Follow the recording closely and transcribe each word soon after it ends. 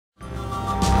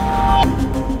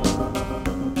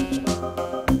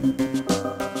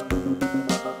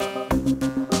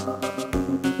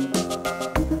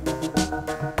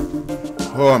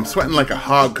Oh, I'm sweating like a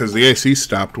hog because the AC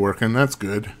stopped working. That's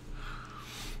good.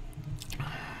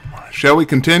 Shall we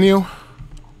continue?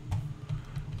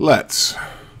 Let's.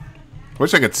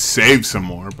 Wish I could save some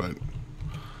more, but...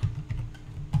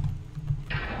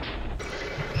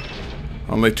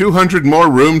 Only 200 more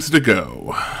rooms to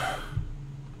go.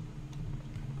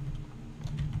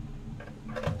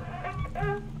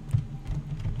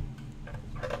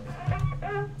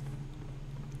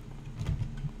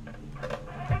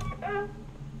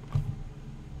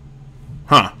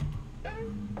 Huh.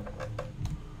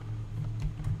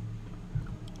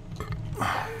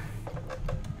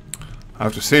 I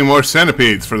have to see more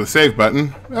centipedes for the save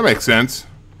button. That makes sense.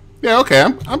 Yeah, okay,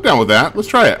 I'm down with that. Let's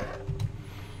try it.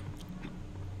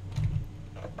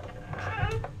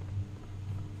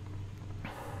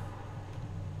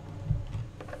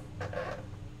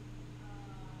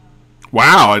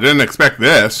 Wow, I didn't expect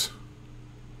this.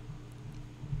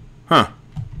 Huh.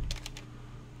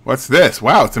 What's this?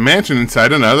 Wow, it's a mansion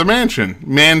inside another mansion.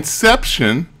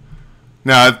 Manception?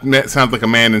 No, it sounds like a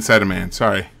man inside a man.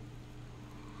 Sorry.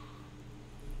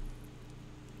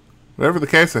 Whatever the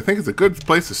case, I think it's a good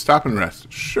place to stop and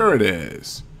rest. Sure it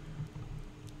is.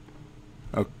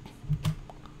 Oh.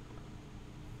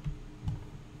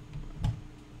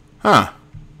 Huh.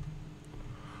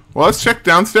 Well, let's check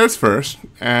downstairs first,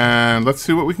 and let's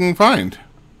see what we can find.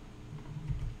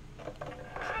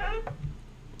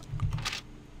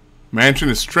 Mansion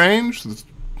is strange.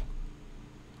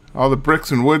 All the bricks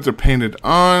and woods are painted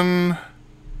on.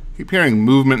 Keep hearing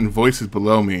movement and voices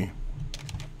below me.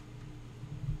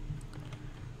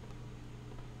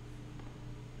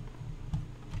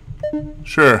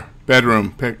 Sure,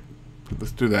 bedroom.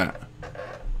 Let's do that.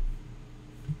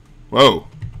 Whoa.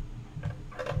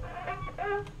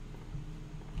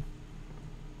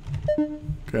 Okay,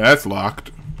 that's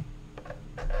locked.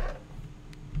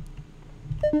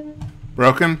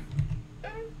 Broken.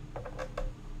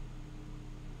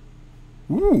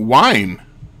 Ooh, wine.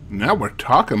 Now we're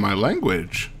talking my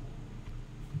language.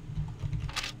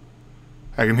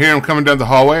 I can hear him coming down the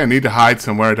hallway. I need to hide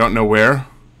somewhere. I don't know where.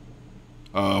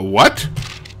 What?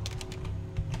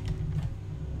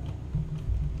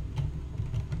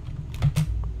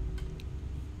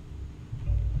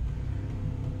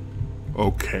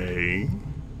 Okay.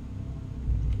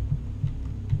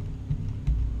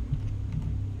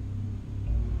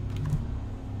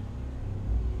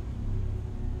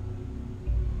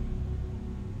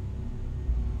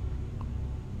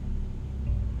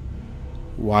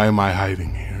 Why am I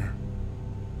hiding here?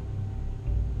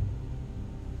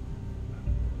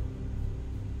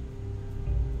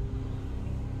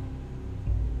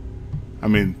 I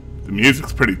mean, the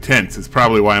music's pretty tense. It's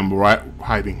probably why I'm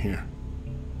hiding here.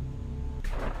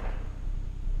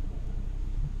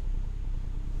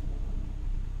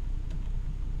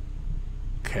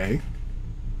 Okay.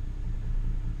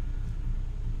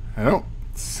 I don't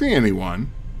see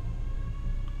anyone.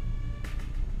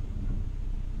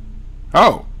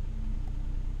 Oh.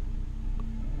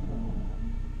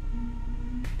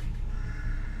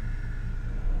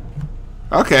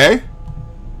 Okay.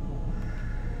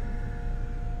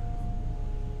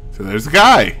 So there's a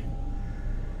guy.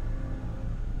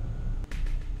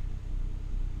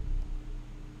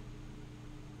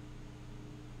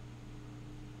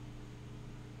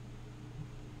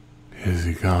 Is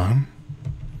he gone?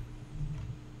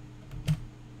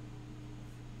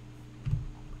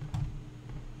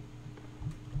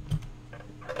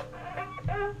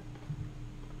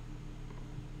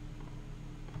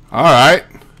 All right.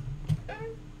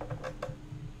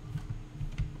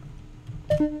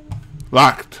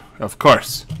 Locked, of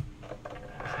course.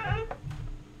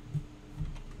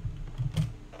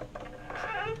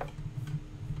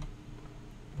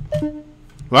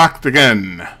 Locked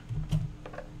again.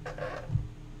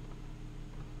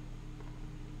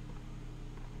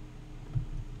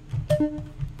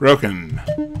 Broken.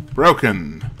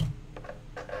 Broken.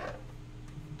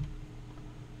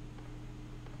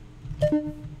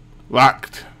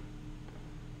 Locked.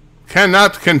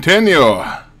 Cannot continue.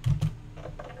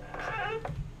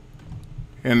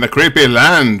 In the creepy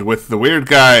land with the weird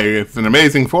guy with an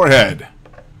amazing forehead.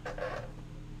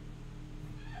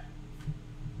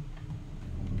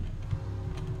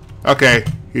 Okay,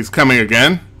 he's coming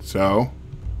again, so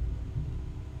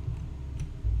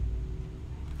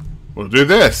we'll do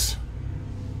this.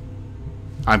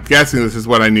 I'm guessing this is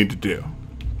what I need to do.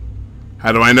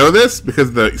 How do I know this?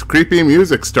 Because the creepy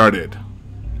music started.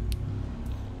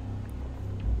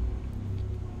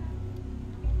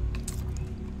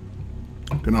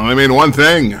 Can only mean one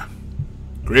thing.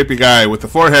 Creepy guy with the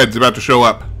forehead's about to show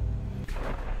up.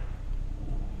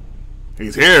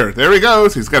 He's here. There he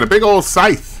goes. He's got a big old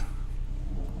scythe.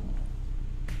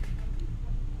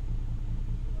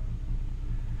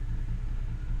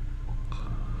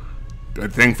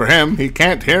 Good thing for him, he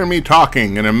can't hear me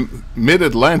talking in a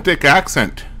mid-Atlantic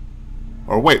accent.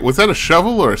 Or wait, was that a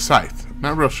shovel or a scythe? I'm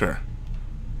not real sure.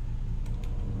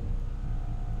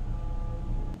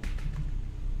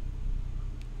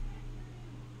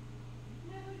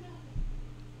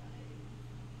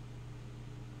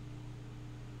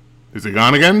 Is he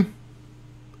gone again?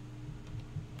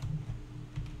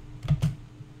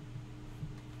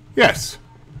 Yes.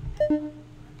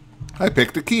 I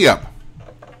picked a key up.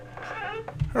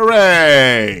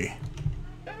 Hooray!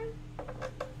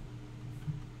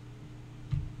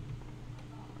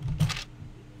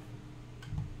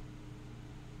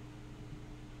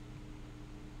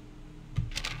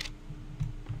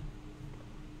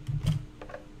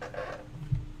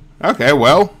 Okay,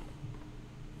 well.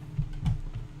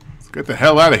 Let's get the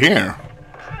hell out of here.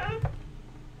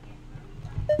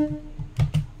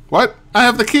 What? I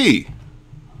have the key.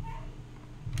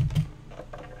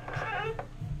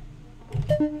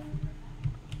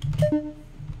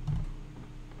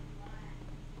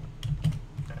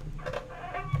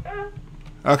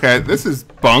 Okay, this is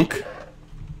bunk.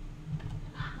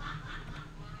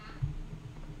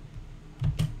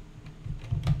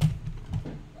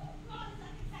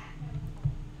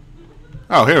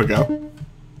 Oh, here we go.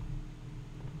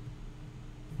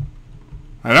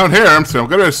 I don't hear him, so I'm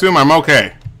gonna assume I'm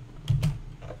okay.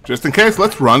 Just in case,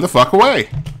 let's run the fuck away.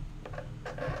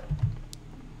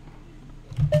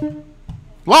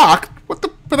 Locked? What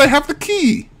the? But I have the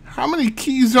key. How many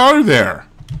keys are there?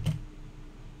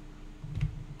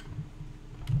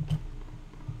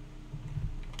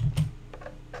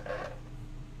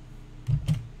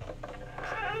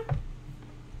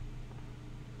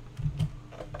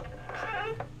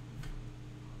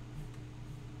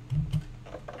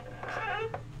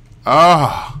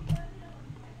 Ah.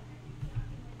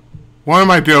 What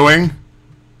am I doing?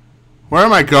 Where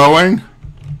am I going?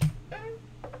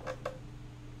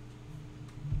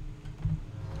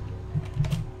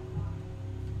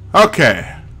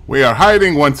 Okay, we are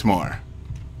hiding once more.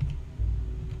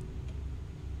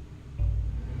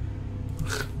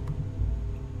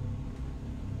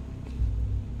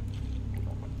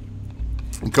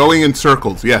 Going in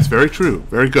circles. Yes, very true.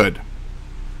 Very good.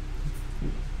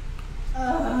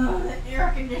 The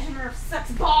air conditioner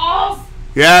sucks balls.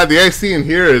 Yeah, the AC in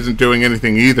here isn't doing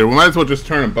anything either. We might as well just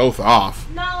turn them both off.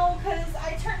 No, because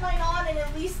I turned mine on and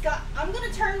at least got... I'm going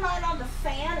to turn mine on the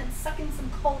fan and suck in some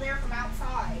cold air from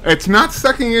outside. It's not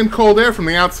sucking in cold air from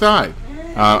the outside.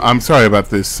 I'm sorry about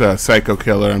this psycho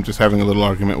killer. I'm just having a little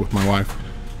argument with my wife.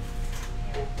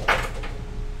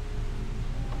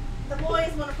 The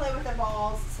boys want to play with their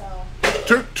balls,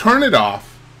 so... Turn it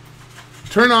off.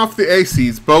 Turn off the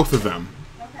ACs, both of them.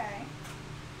 Okay.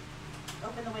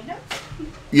 Open the windows?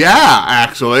 Yeah,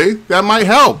 actually. That might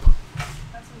help.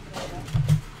 That's what we're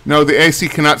doing. No, the AC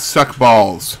cannot suck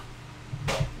balls.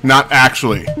 Not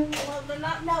actually. Well, they're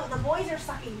not... No, the boys are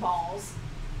sucking balls.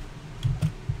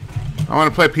 I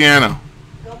want to play piano.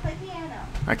 Go play piano.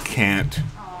 I can't.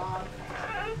 Aw,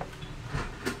 okay.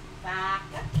 Back.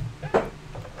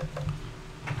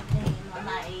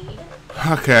 Lemonade.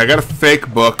 Okay, I got a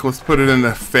fake book. Let's put it in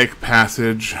the fake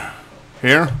passage.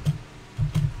 Here?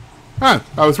 Huh,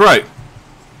 I was right.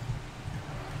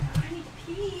 I need to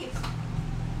pee.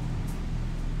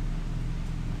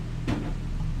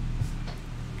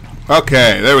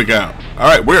 Okay, there we go.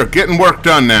 Alright, we're getting work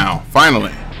done now.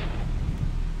 Finally.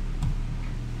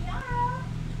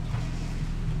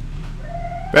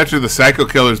 Bet you the psycho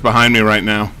killer's behind me right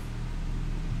now.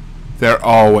 They're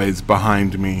always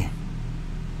behind me.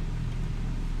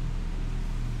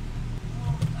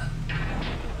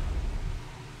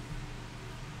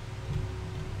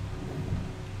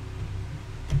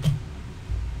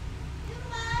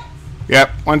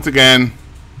 Yep, once again.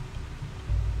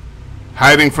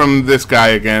 Hiding from this guy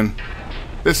again.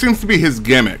 This seems to be his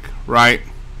gimmick, right?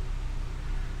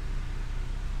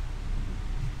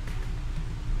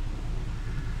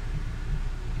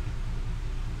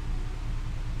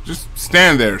 Just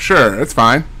stand there, sure, that's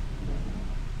fine.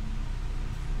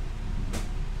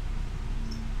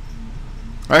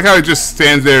 I like how he just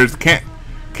stands there.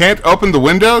 Can't open the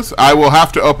windows? I will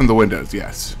have to open the windows,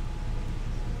 yes.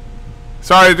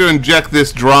 Sorry to inject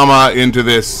this drama into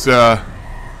this,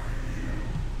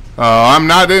 I'm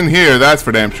not in here, that's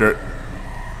for damn sure.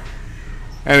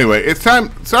 Anyway, it's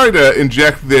time... Sorry to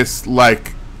inject this,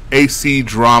 like, AC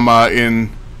drama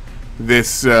in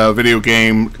this video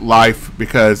game life,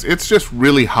 because it's just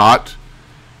really hot,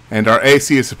 and our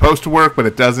AC is supposed to work, but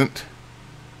it doesn't.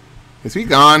 Is he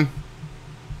gone?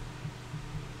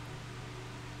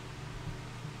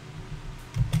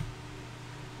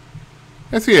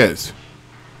 Yes, he is.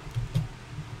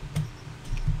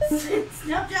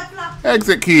 Snap, jump, flop.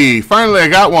 Exit key. Finally, I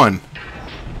got one.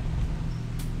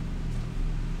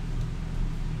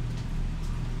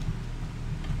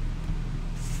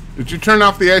 Did you turn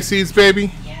off the ICs,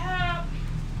 baby? Yeah.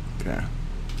 Okay.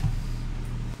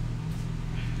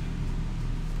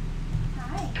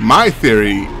 Hi. My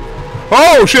theory.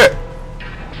 Oh, shit!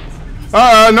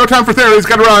 No time for theories.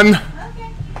 Gotta run.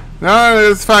 Okay.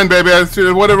 No, it's fine, baby.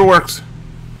 Whatever works.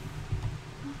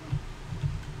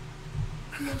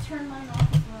 I'm gonna turn mine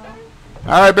off as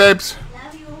well. Alright, babes.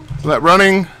 Love you.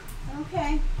 Running.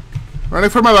 Okay. Running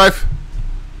for my life.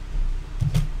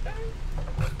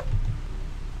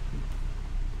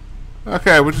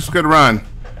 Okay, we're just gonna run.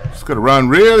 Just gonna run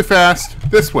really fast.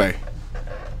 This way.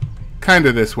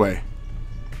 Kinda this way.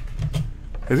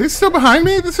 Is he still behind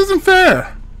me? This isn't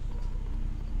fair.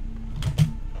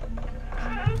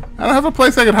 I don't have a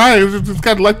place I can hide. It's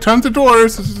got like tons of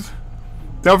doors.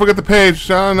 Don't forget the page.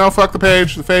 No, fuck the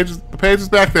page. The page is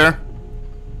back there.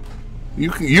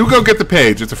 You go get the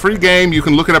page. It's a free game. You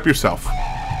can look it up yourself.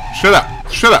 Shut up.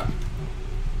 Shut up.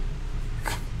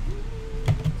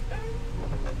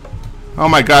 Oh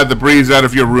my god, the breeze out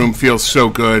of your room feels so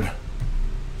good.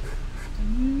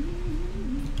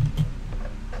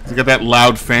 You got that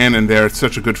loud fan in there. It's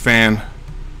such a good fan.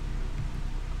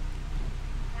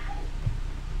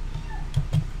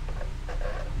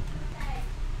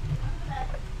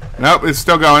 Nope, it's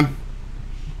still going.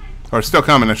 Or still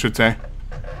coming, I should say.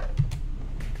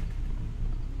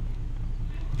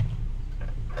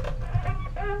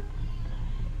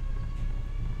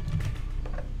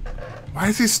 Why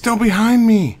is he still behind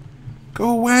me? Go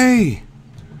away.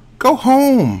 Go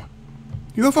home.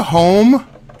 You have a home?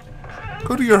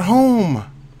 Go to your home.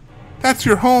 That's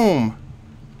your home.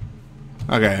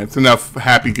 Okay, it's enough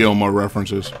Happy Gilmore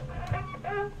references.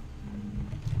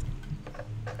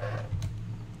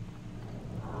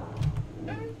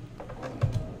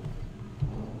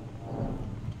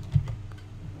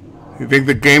 You think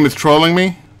the game is trolling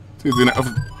me? It's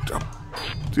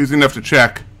easy enough to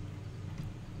check.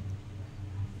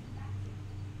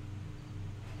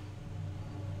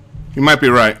 You might be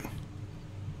right.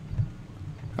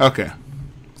 Okay.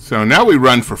 So now we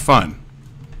run for fun.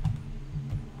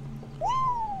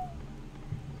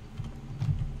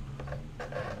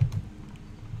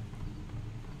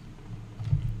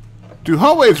 Do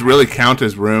hallways really count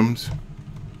as rooms?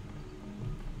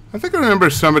 I think I remember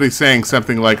somebody saying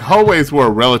something like hallways were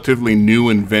a relatively new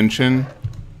invention.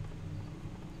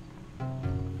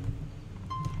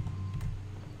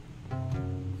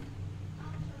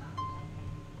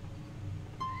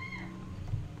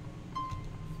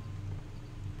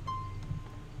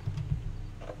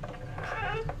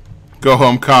 Go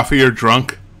home, coffee, or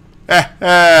drunk?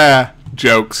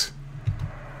 Jokes.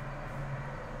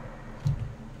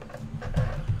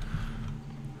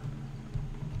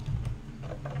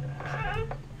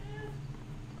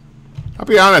 I'll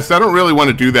be honest, I don't really want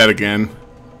to do that again.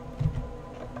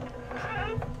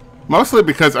 Mostly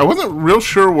because I wasn't real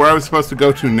sure where I was supposed to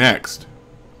go to next.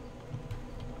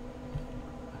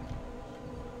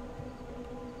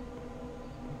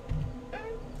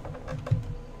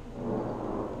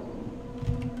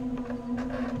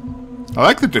 I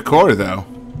like the decor, though.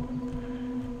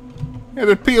 It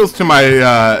appeals to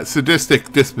my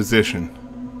sadistic disposition.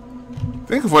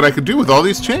 Think of what I could do with all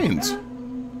these chains.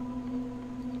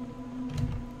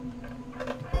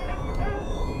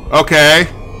 Okay.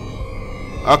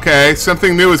 Okay,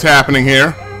 something new is happening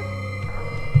here.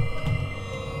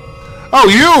 Oh,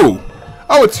 you!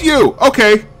 Oh, it's you!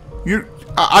 Okay.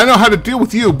 I know how to deal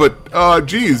with you, but,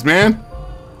 geez, man.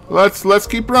 Let's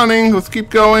keep running. Let's keep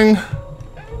going.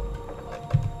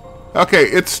 Okay,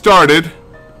 it started.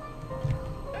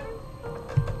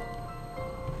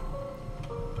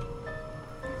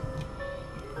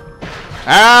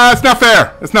 Ah, it's not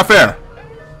fair. It's not fair.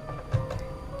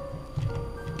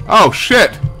 Oh,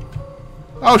 shit.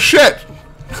 Oh, shit.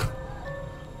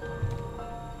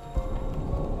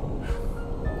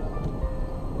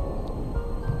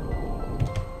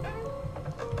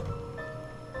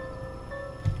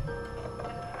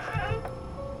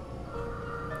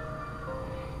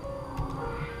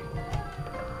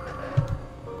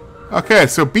 Okay,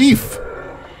 so beef.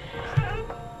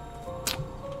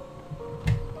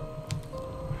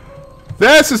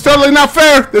 This is totally not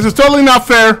fair. This is totally not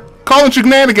fair. Calling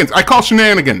shenanigans. I call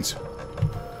shenanigans.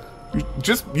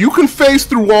 You can phase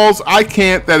through walls. I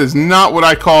can't. That is not what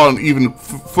I call an even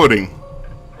footing.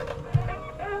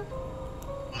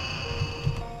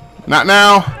 Not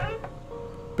now.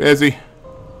 Busy.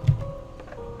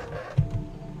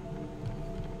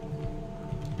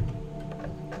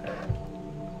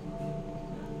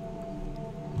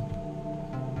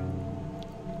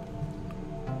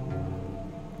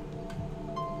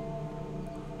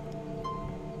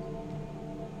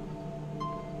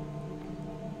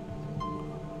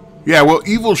 Yeah, well,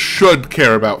 evil should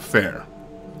care about fair.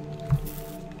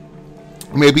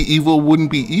 Maybe evil wouldn't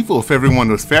be evil if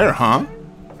everyone was fair, huh?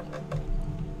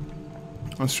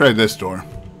 Let's try this door.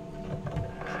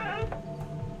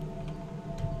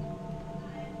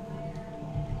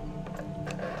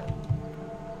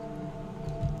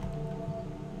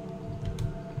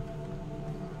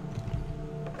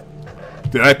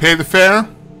 Did I pay the fare?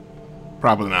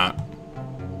 Probably not.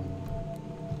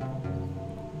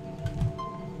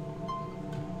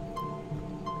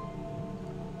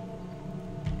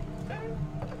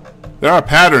 There are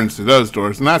patterns to those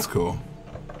doors, and that's cool.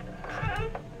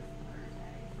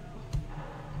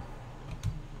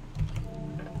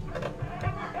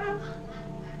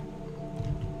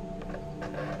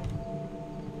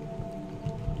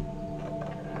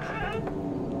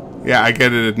 Yeah, I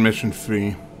get an admission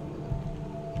fee.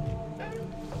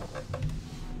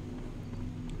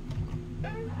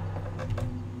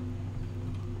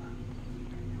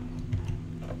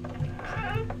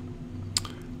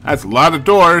 That's a lot of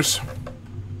doors.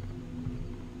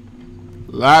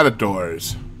 A lot of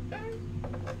doors.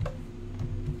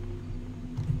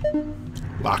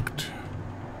 Locked.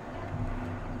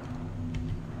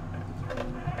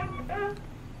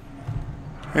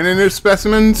 Any new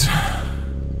specimens?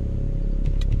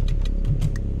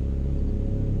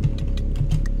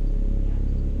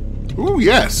 Ooh,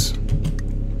 yes.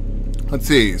 Let's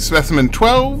see. Specimen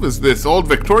 12 is this old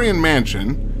Victorian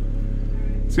mansion.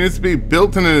 Seems to be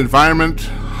built in an environment...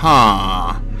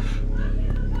 Huh.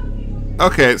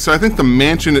 Okay, so I think the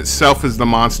mansion itself is the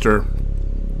monster,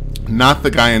 not the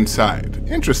guy inside.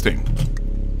 Interesting.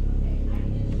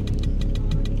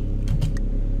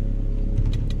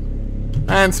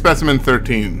 And specimen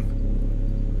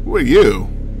 13. Who are you?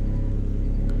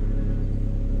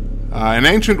 An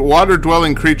ancient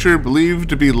water-dwelling creature believed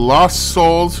to be lost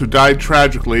souls who died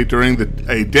tragically during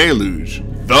a deluge.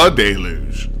 The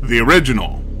deluge. The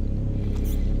original.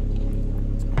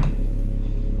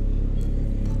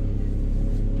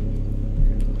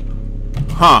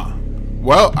 Huh.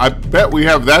 Well, I bet we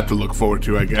have that to look forward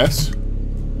to, I guess.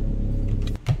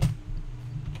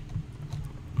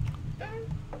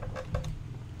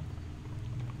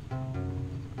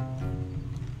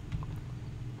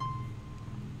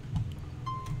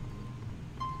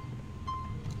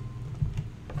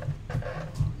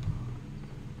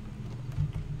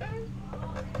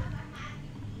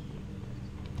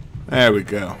 There we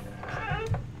go.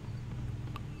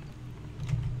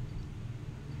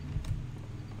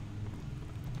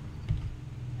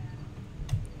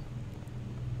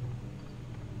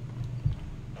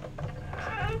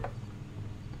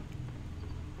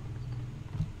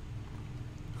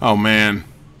 Oh, man.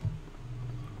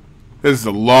 This is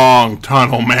a long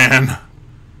tunnel, man.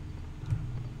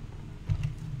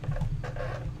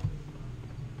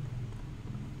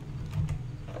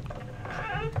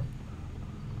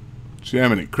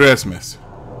 Jiminy Christmas.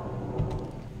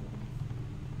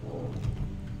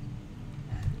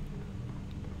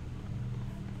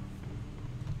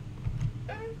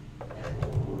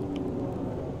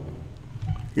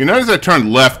 You notice I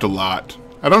turned left a lot.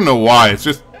 I don't know why. It's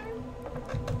just...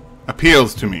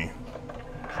 appeals to me.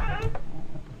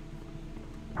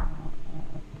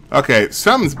 Okay,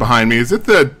 something's behind me. Is it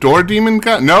the door demon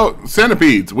guy? No,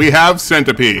 centipedes. We have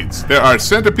centipedes. There are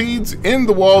centipedes in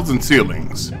the walls and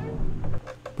ceilings.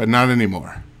 But not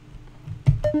anymore.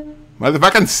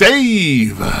 Motherfucking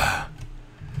save!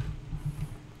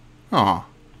 Aw.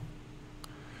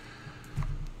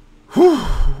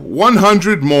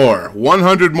 100 more.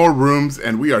 100 more rooms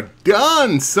and we are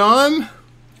done, son!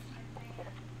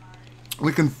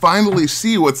 We can finally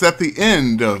see what's at the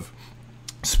end of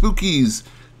Spooky's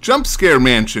Jump Scare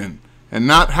Mansion and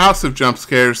not House of Jump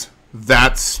Scares.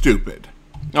 That's stupid.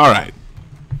 Alright.